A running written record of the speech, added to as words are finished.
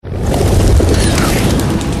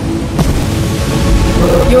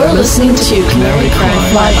listening to Canary Cry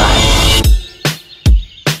Flyby.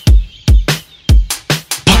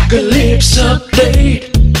 Apocalypse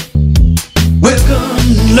Update. We're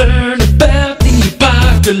gonna learn about the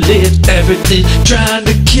apocalypse. Everything trying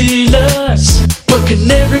to kill us. But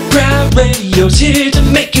Canary Cry Radio's here to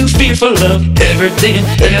make you fearful of everything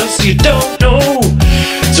else you don't know.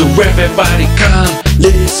 So everybody come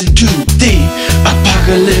listen to the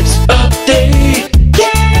Apocalypse Update.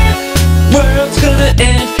 Yeah! World's gonna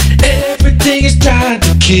end. Everything is trying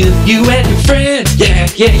to kill you and your friends. Yeah,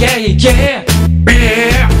 yeah, yeah, yeah,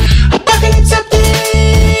 yeah. Apocalypse Update.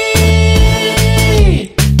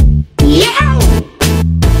 Yeah.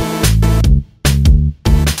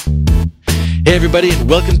 Hey everybody, and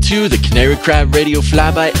welcome to the Canary Cry Radio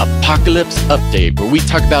Flyby Apocalypse Update, where we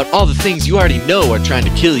talk about all the things you already know are trying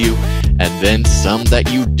to kill you, and then some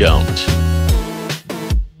that you don't.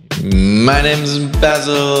 My name's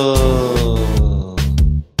Basil.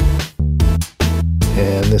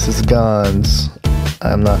 And this is Gons.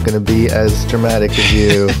 I'm not going to be as dramatic as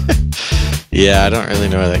you. Yeah, I don't really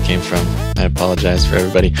know where that came from. I apologize for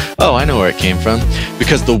everybody. Oh, I know where it came from.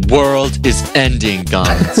 Because the world is ending,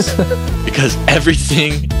 Gons. Because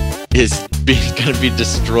everything is going to be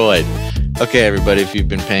destroyed. Okay, everybody, if you've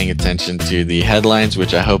been paying attention to the headlines,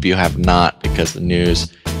 which I hope you have not, because the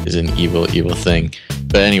news is an evil, evil thing.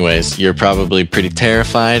 But anyways, you're probably pretty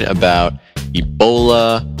terrified about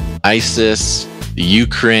Ebola, ISIS, the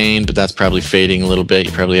Ukraine, but that's probably fading a little bit.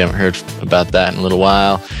 You probably haven't heard about that in a little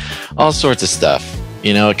while. All sorts of stuff.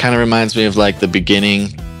 You know, it kind of reminds me of like the beginning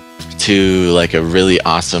to like a really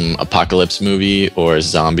awesome apocalypse movie or a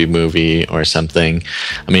zombie movie or something.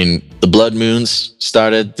 I mean, the Blood Moons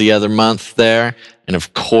started the other month there. And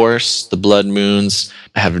of course, the Blood Moons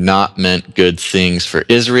have not meant good things for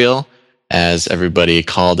Israel, as everybody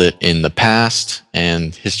called it in the past,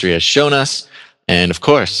 and history has shown us. And of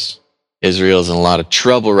course, Israel's in a lot of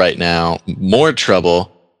trouble right now, more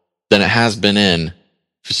trouble than it has been in,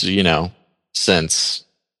 you know, since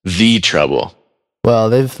the trouble.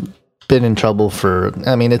 Well, they've been in trouble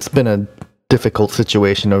it's been a difficult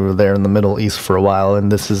situation over there in the Middle East for a while,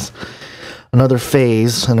 and this is another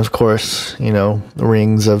phase. And of course, you know,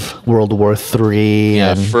 rings of World War III.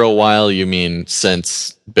 Yeah, for a while, you mean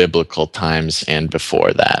since biblical times and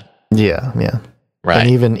before that. Yeah. Right.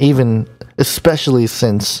 And even especially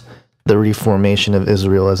since the reformation of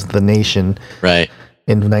Israel as the nation, right,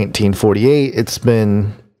 in 1948, it's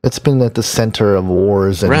been at the center of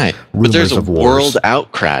wars and right. rumors but there's a of wars. world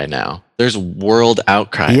outcry now. There's world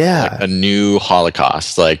outcry. Yeah, like a new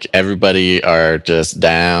Holocaust. Like everybody are just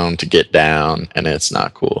down to get down, and it's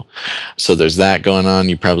not cool. So there's that going on.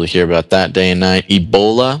 You probably hear about that day and night.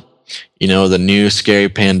 Ebola, you know, the new scary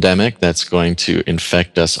pandemic that's going to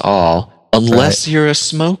infect us all, unless you're a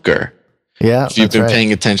smoker. Yeah, if you've been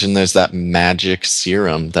paying attention, there's that magic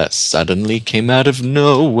serum that suddenly came out of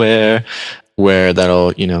nowhere, where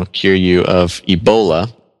that'll, you know, cure you of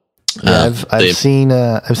Ebola. Yeah,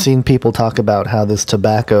 I've seen people talk about how this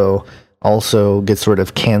tobacco also gets rid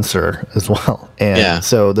of cancer as well, and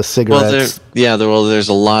so the cigarettes. There's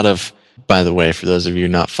a lot of. By the way, for those of you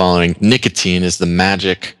not following, nicotine is the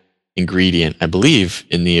magic ingredient, I believe,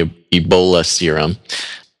 in the Ebola serum.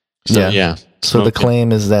 So, yeah. So the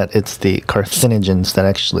claim is that it's the carcinogens that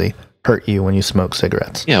actually hurt you when you smoke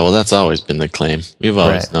cigarettes. Yeah, well, that's always been the claim. We've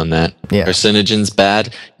always known that. Yeah. Carcinogens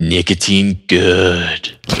bad, nicotine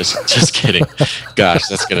good. Just kidding. Gosh,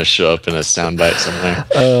 that's going to show up in a soundbite somewhere.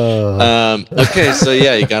 Okay, so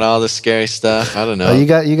yeah, you got all the scary stuff. I don't know. You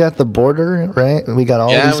got the border, right? We got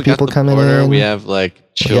all these people coming in. We have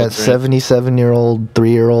like children. We got 77-year-old,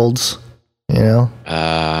 3-year-olds. You know?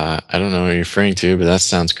 I don't know what you're referring to, but that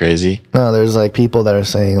sounds crazy. No, there's like people that are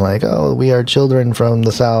saying like, oh, we are children from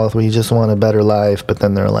the South. We just want a better life. But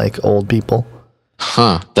then they're like old people.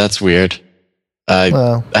 Huh. That's weird. I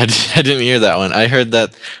didn't hear that one. I heard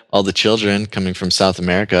that all the children coming from South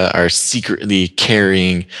America are secretly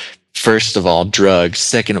carrying, first of all, drugs,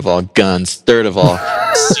 second of all, guns, third of all,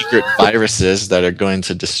 secret viruses that are going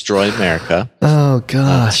to destroy America. Oh,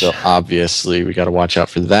 gosh. So obviously we got to watch out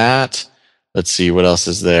for that. Let's see, what else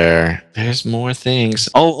is there? There's more things.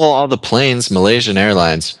 All the planes, Malaysian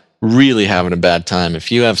Airlines, really having a bad time.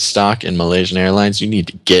 If you have stock in Malaysian Airlines, you need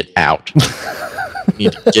to get out. You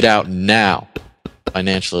need to get out now.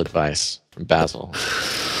 Financial advice from Basil.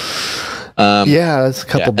 There's a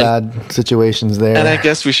couple bad situations there. And I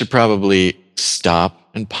guess we should probably stop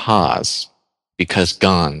and pause because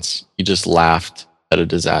Gons, you just laughed at a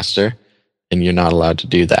disaster. And you're not allowed to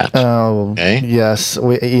do that. Oh, okay? Yes. So,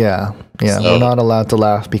 we're not allowed to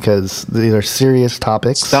laugh because these are serious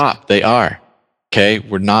topics. Stop. They are. Okay?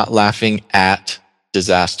 We're not laughing at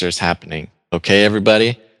disasters happening. Okay,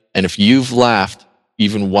 everybody? And if you've laughed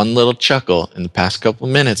even one little chuckle in the past couple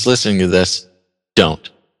of minutes listening to this, don't.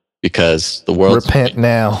 Because the world... Repent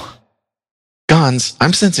now. Gons,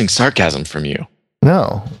 I'm sensing sarcasm from you.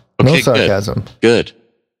 No. Okay, No sarcasm. Good.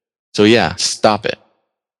 So yeah, stop it.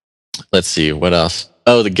 Let's see, what else?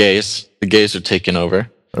 Oh, the gays. The gays are taking over.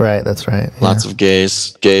 Right, that's right. Yeah. Lots of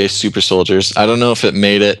gays, gay super soldiers. I don't know if it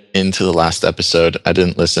made it into the last episode. I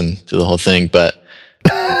didn't listen to the whole thing, but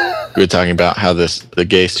we were talking about how the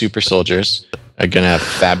gay super soldiers are going to have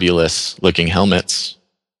fabulous looking helmets.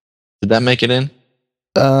 Did that make it in?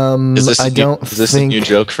 Is this a new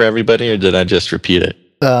joke for everybody, or did I just repeat it?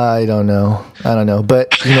 I don't know.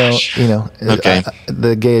 But Okay.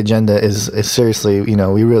 The gay agenda is seriously.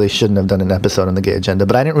 We really shouldn't have done an episode on the gay agenda.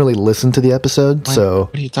 But I didn't really listen to the episode. What? So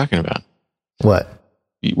what are you talking about? What?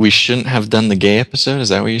 We shouldn't have done the gay episode. Is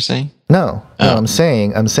that what you're saying? No. I'm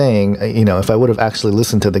saying. If I would have actually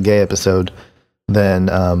listened to the gay episode,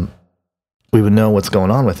 then we would know what's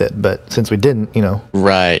going on with it. But since we didn't,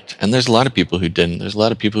 Right. And there's a lot of people who didn't. There's a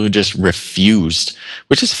lot of people who just refused,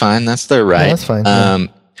 which is fine. That's their right. Yeah, that's fine. Yeah.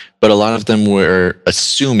 But a lot of them were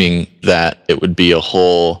assuming that it would be a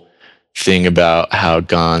whole thing about how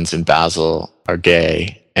Gons and Basil are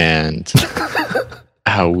gay and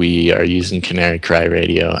how we are using Canary Cry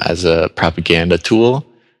Radio as a propaganda tool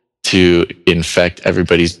to infect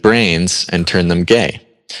everybody's brains and turn them gay.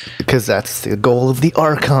 Because that's the goal of the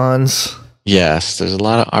Archons. Yes, there's a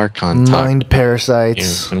lot of Archon talk. Mind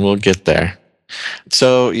parasites. And we'll get there.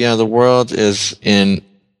 So, yeah, the world is in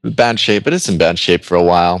bad shape, but it's in bad shape for a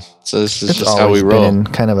while. So this is just how we roll. Been in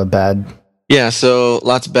kind of a bad... Yeah, so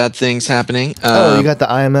lots of bad things happening. You got the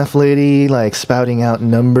IMF lady, spouting out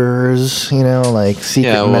numbers,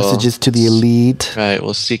 secret messages to the elite. Right,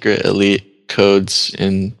 well, secret elite codes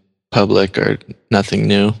in public are nothing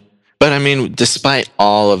new. But, despite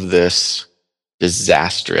all of this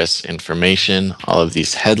disastrous information, all of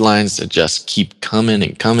these headlines that just keep coming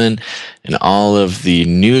and coming, and all of the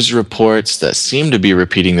news reports that seem to be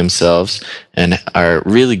repeating themselves and are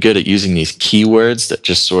really good at using these keywords that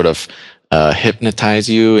just sort of hypnotize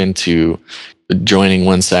you into joining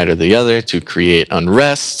one side or the other to create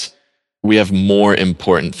unrest. We have more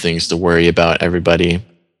important things to worry about, everybody.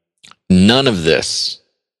 None of this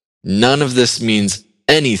means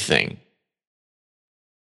anything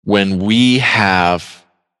when we have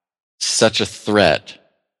such a threat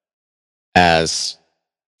as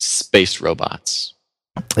space robots.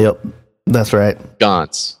 Yep, that's right.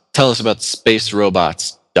 Gons, tell us about space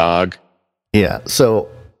robots, dog. Yeah, so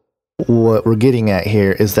what we're getting at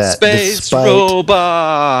here is that space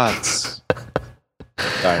robots.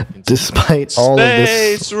 Sorry. Despite all of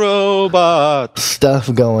this space robots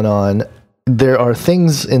stuff going on, there are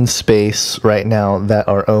things in space right now that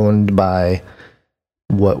are owned by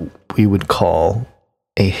what we would call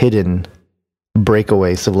a hidden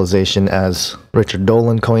breakaway civilization, as Richard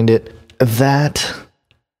Dolan coined it, that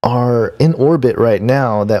are in orbit right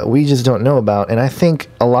now that we just don't know about. And I think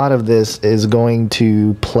a lot of this is going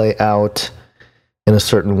to play out in a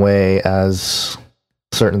certain way as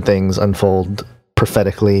certain things unfold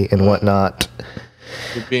prophetically and whatnot.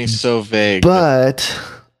 You're being so vague. But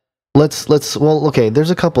okay, there's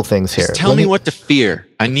a couple things here. Just tell me what to fear.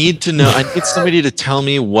 I need to know. I need somebody to tell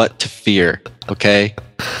me what to fear. Okay?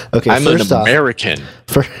 Okay, I'm an American.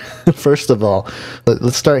 First of all,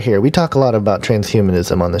 let's start here. We talk a lot about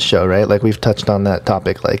transhumanism on the show, right? We've touched on that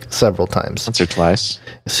topic several times. Once or twice.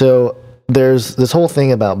 So there's this whole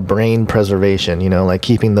thing about brain preservation,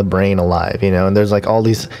 keeping the brain alive, and there's all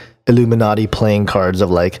these Illuminati playing cards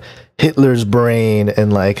of Hitler's brain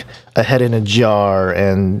and a head in a jar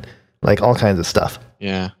and all kinds of stuff.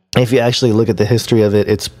 Yeah. If you actually look at the history of it,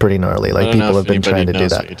 it's pretty gnarly. People have been trying to do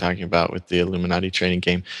that. What you're talking about with the Illuminati trading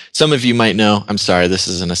game. Some of you might know. I'm sorry, this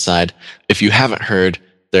is an aside. If you haven't heard,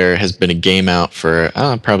 there has been a game out for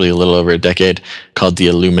probably a little over a decade called the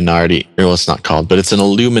Illuminati. Well, it's not called, but it's an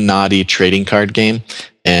Illuminati trading card game,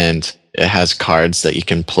 and it has cards that you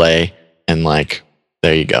can play. And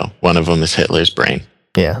there you go. One of them is Hitler's brain.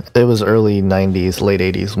 Yeah, it was early 90s, late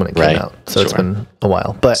 80s when it came out. So It's been a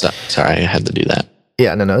while. But sorry, I had to do that.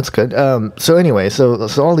 Yeah, no, it's good. So anyway, so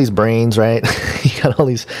all these brains, right? You got all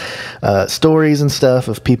these stories and stuff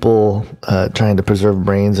of people trying to preserve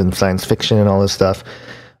brains in science fiction and all this stuff.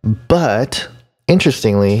 But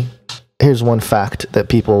interestingly, here's one fact that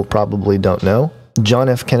people probably don't know. John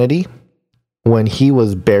F. Kennedy, when he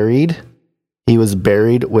was buried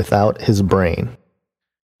without his brain.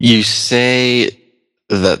 You say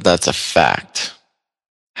that that's a fact.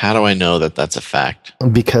 How do I know that that's a fact?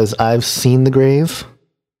 Because I've seen the grave.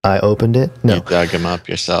 I opened it. No. You dug him up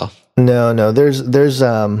yourself. No. There's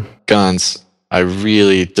Guns. I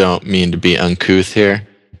really don't mean to be uncouth here,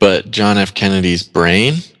 but John F. Kennedy's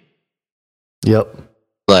brain, Yep.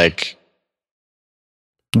 like,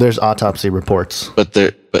 There's autopsy reports.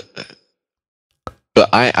 but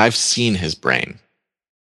I've seen his brain.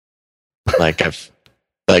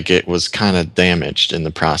 Like it was kind of damaged in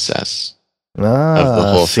the process.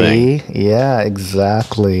 Ah, whole see? Yeah,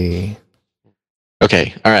 exactly.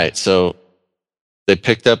 Okay, all right. So they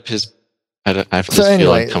picked up his. I just feel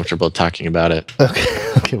anyway, uncomfortable talking about it.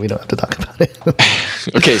 Okay, we don't have to talk about it.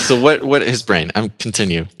 Okay, so what his brain? I'm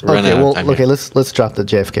continue. Let's drop the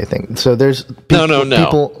JFK thing. So there's No.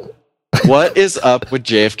 people. What is up with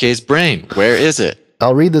JFK's brain? Where is it?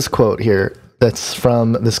 I'll read this quote here. That's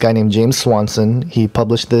from this guy named James Swanson. He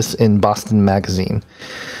published this in Boston Magazine.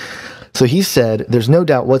 So he said, "There's no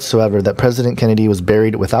doubt whatsoever that President Kennedy was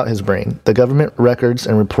buried without his brain. The government records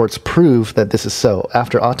and reports prove that this is so.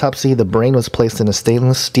 After autopsy, the brain was placed in a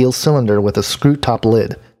stainless steel cylinder with a screw-top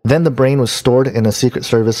lid. Then the brain was stored in a Secret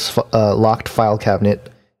Service locked file cabinet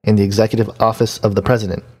in the executive office of the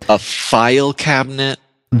president. A file cabinet?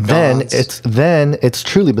 Then it's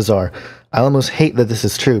truly bizarre. I almost hate that this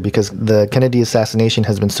is true because the Kennedy assassination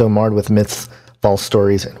has been so marred with myths, false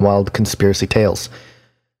stories, and wild conspiracy tales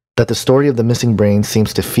that the story of the missing brain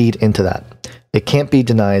seems to feed into that. It can't be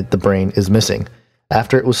denied the brain is missing.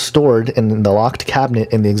 After it was stored in the locked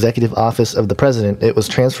cabinet in the executive office of the president, it was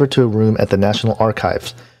transferred to a room at the National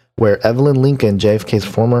Archives, where Evelyn Lincoln, JFK's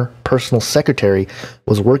former personal secretary,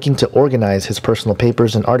 was working to organize his personal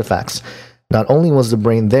papers and artifacts. Not only was the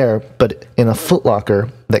brain there, but in a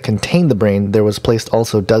footlocker that contained the brain, there was placed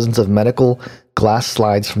also dozens of medical glass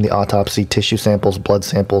slides from the autopsy, tissue samples, blood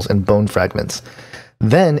samples, and bone fragments.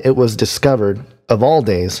 Then it was discovered, of all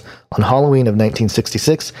days, on Halloween of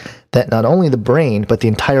 1966, that not only the brain, but the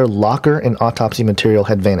entire locker and autopsy material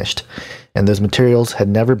had vanished, and those materials had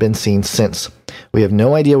never been seen since. We have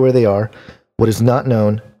no idea where they are. What is not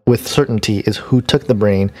known with certainty is who took the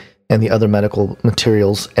brain and the other medical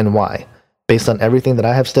materials and why. Based on everything that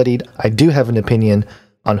I have studied, I do have an opinion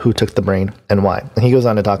on who took the brain and why." And he goes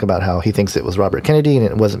on to talk about how he thinks it was Robert Kennedy, and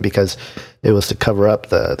it wasn't because it was to cover up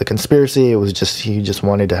the conspiracy. It was just, he just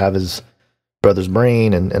wanted to have his brother's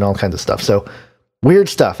brain and all kinds of stuff. So weird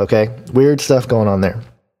stuff, okay? Weird stuff going on there.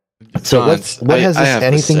 So what has this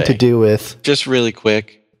anything to do with... Just really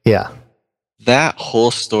quick. Yeah. That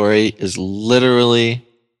whole story is literally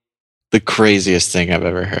the craziest thing I've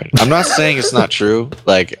ever heard. I'm not saying it's not true.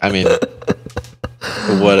 Like, I mean...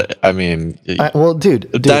 well,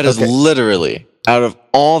 dude, that is literally, out of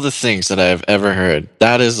all the things that I have ever heard,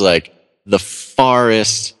 that is like the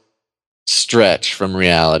farthest stretch from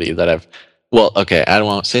reality that I've. Well, okay, I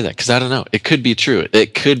won't say that because I don't know. It could be true.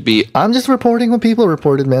 It could be. I'm just reporting what people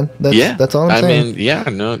reported, man. That's all I'm saying. I mean, yeah,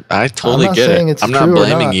 no, I totally get it. I'm not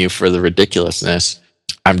blaming you for the ridiculousness.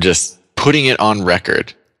 I'm just putting it on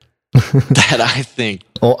record that I think.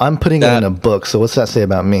 Well, I'm putting it in a book, so what's that say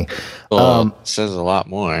about me? Well, it says a lot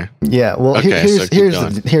more. Yeah, well, okay,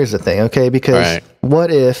 here's the thing, okay? Because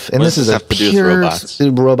what if, and this is a pure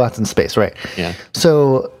robots in space, right? Yeah.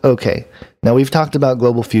 So, okay, now we've talked about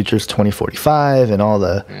Global Futures 2045 and all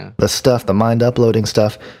the stuff, the mind uploading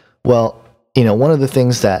stuff. Well, you know, one of the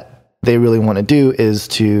things that they really want to do is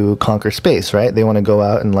to conquer space, right? They want to go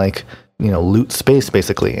out and loot space,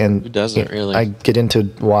 basically. And who doesn't really? I get into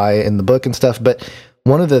why in the book and stuff, but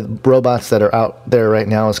one of the robots that are out there right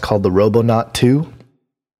now is called the Robonaut 2.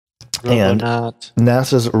 And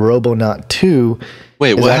NASA's Robonaut 2.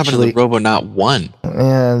 Wait, what happened to the Robonaut 1?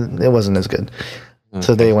 And it wasn't as good. Okay.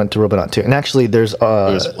 So they went to Robonaut 2. And actually, there's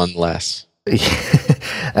one less.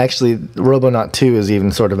 Actually, Robonaut 2 is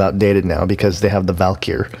even sort of outdated now because they have the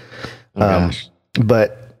Valkyr.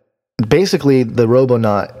 But basically, the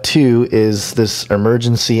Robonaut 2 is this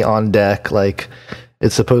emergency on deck, like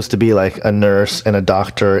it's supposed to be like a nurse and a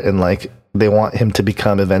doctor, and like they want him to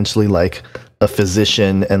become eventually like a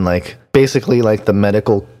physician and like basically like the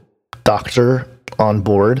medical doctor on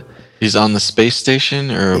board. He's on the space station,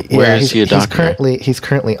 or where is he a doctor? He's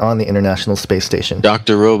currently on the International Space Station.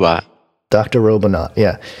 Dr. Robot. Dr. Robonaut,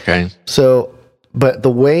 yeah. Okay. So, but the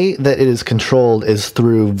way that it is controlled is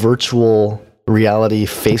through virtual reality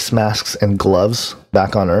face masks and gloves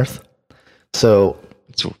back on Earth. So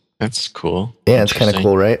that's cool. Yeah, it's kind of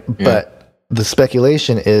cool, right? Yeah. But the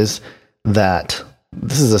speculation is that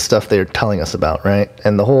this is the stuff they're telling us about, right?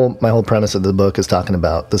 And my whole premise of the book is talking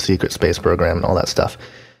about the secret space program and all that stuff.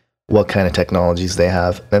 What kind of technologies they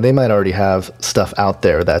have. And they might already have stuff out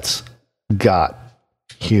there that's got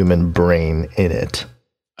human brain in it.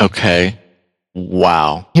 Okay.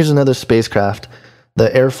 Wow. Here's another spacecraft.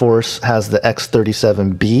 The Air Force has the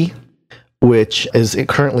X-37B. which is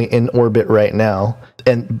currently in orbit right now.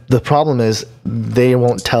 And the problem is they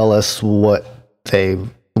won't tell us what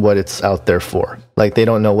it's out there for. Like, they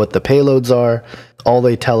don't know what the payloads are. All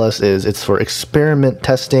they tell us is it's for experiment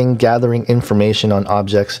testing, gathering information on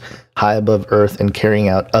objects high above Earth, and carrying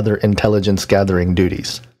out other intelligence gathering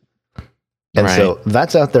duties. And so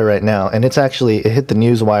that's out there right now. And it hit the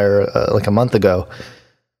news wire like a month ago,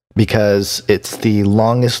 because it's the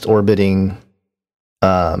longest orbiting,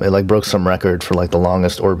 it like broke some record for like the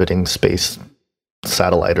longest orbiting space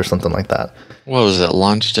satellite or something like that. What was it,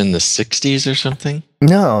 launched in the 60s or something?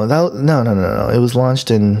 No. It was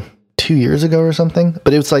launched in 2 years ago or something,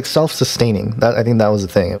 but it was like self-sustaining. I think that was the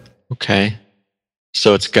thing. Okay.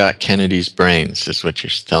 So it's got Kennedy's brains, is what you're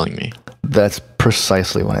telling me. That's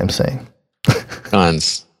precisely what I'm saying.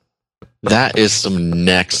 Gons, that is some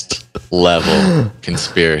next level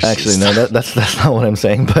conspiracy. Actually, no, that's not what I'm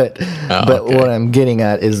saying. But okay. What I'm getting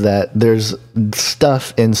at is that there's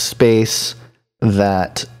stuff in space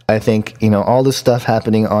that I think, all this stuff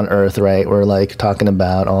happening on Earth, right? We're like talking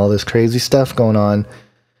about all this crazy stuff going on,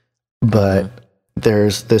 but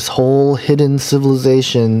there's this whole hidden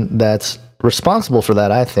civilization that's responsible for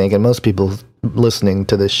that, I think, and most people listening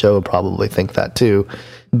to this show probably think that too.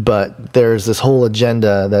 But there's this whole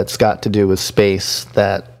agenda that's got to do with space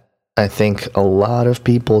that I think a lot of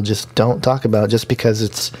people just don't talk about, just because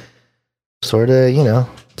it's sort of,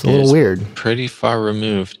 it's a little weird. Pretty far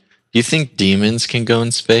removed. Do you think demons can go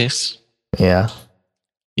in space? Yeah.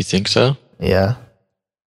 You think so? Yeah.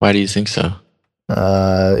 Why do you think so?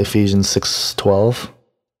 Ephesians 6:12.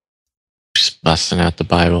 Just busting out the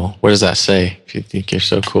Bible. What does that say, if you think you're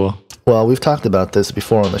so cool? Well, we've talked about this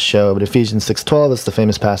before on the show, but Ephesians 6:12 is the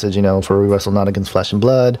famous passage, for we wrestle not against flesh and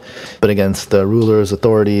blood, but against the rulers,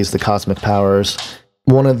 authorities, the cosmic powers.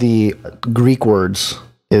 One of the Greek words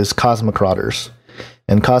is cosmocrators,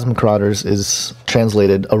 and cosmocrators is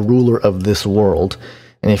translated a ruler of this world.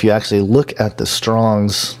 And if you actually look at the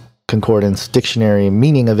Strong's Concordance dictionary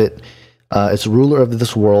meaning of it, it's ruler of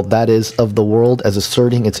this world, that is, of the world as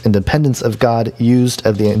asserting its independence of God, used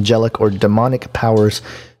of the angelic or demonic powers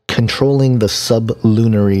controlling the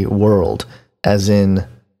sublunary world, as in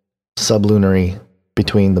sublunary,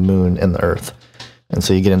 between the moon and the earth. And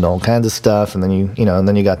so you get into all kinds of stuff, and then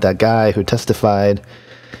you got that guy who testified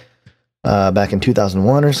back in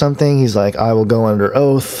 2001 or something. He's like, I will go under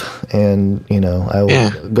oath, and I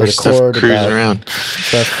will go to court about around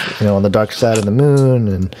stuff, on the dark side of the moon.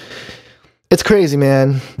 And it's crazy,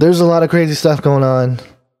 man. There's a lot of crazy stuff going on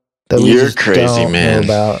that we just crazy, don't know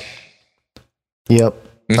about. Yep.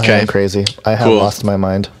 Okay. I am crazy. I have lost my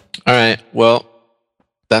mind. All right. Well,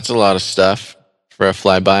 that's a lot of stuff for a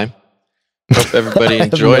flyby. Hope everybody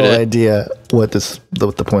enjoyed it. I have no idea what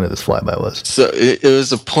the point of this flyby was. So it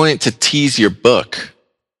was a point to tease your book.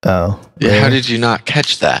 Oh. Really? How did you not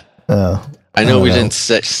catch that? Oh. I know we didn't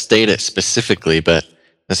state it specifically, but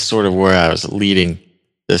that's sort of where I was leading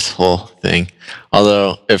this whole thing.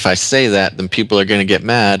 Although, if I say that, then people are going to get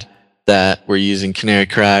mad that we're using Canary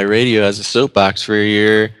Cry Radio as a soapbox for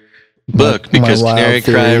your book, because Canary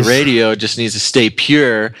Cry Radio just needs to stay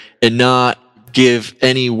pure and not give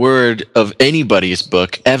any word of anybody's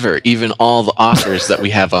book ever, even all the authors that we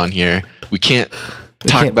have on here. We can't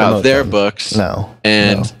talk about their books. No.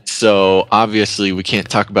 And so obviously we can't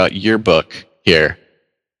talk about your book here,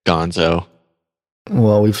 Gonzo.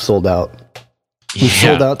 Well, we've sold out. We've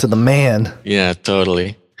sold out to the man. Yeah,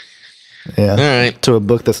 totally. Yeah. All right. To a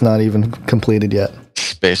book that's not even completed yet.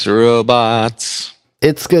 Space Robots.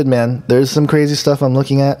 It's good, man. There's some crazy stuff I'm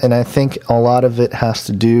looking at, and I think a lot of it has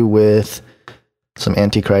to do with some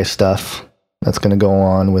Antichrist stuff that's going to go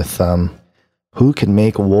on with who can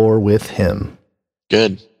make war with him.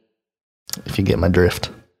 Good. If you get my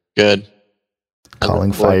drift. Good.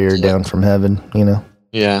 Calling fire down from heaven,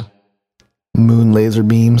 Yeah. Moon laser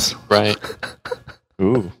beams. Right.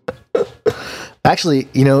 Ooh. Actually,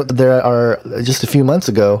 there are, just a few months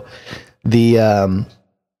ago, the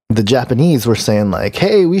Japanese were saying like,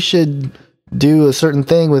 hey, we should do a certain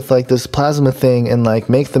thing with like this plasma thing and like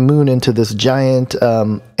make the moon into this giant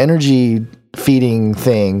energy feeding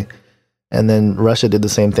thing. And then Russia did the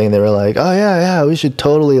same thing. They were like, oh yeah, we should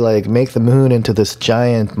totally like make the moon into this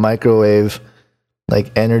giant microwave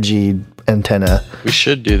like energy antenna. We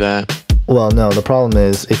should do that. Well, no, the problem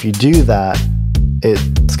is if you do that,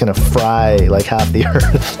 it's going to fry like half the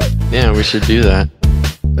earth. Yeah, we should do that.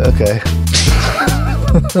 Okay.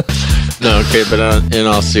 No, okay, but in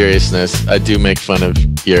all seriousness, I do make fun of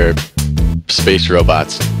your space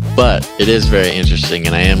robots. But it is very interesting,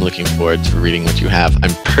 and I am looking forward to reading what you have.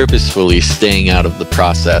 I'm purposefully staying out of the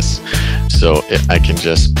process so I can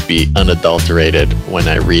just be unadulterated when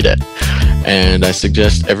I read it. And I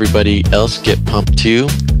suggest everybody else get pumped too.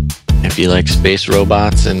 If you like space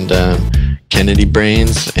robots and Kennedy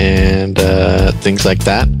brains and things like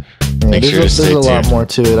that. Yeah, Make sure to stay there's a lot tuned. more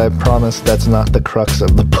to it. I promise that's not the crux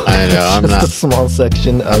of the book. I know, I'm It's not- just a small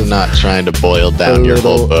section I'm of not trying to boil a down your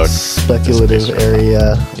whole little book. speculative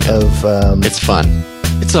area of. It's fun.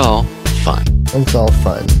 It's all fun. It's all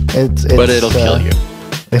fun. It's But it'll kill you.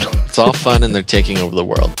 It'll, It's all fun and they're taking over the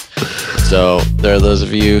world. So there are those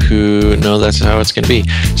of you who know that's how it's going to be.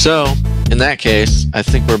 So in that case, I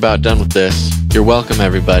think we're about done with this. You're welcome,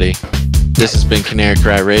 everybody. This has been Canary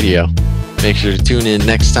Cry Radio. Make sure to tune in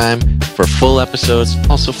next time for full episodes,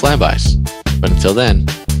 also flybys. But until then,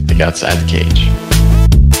 think outside the cage.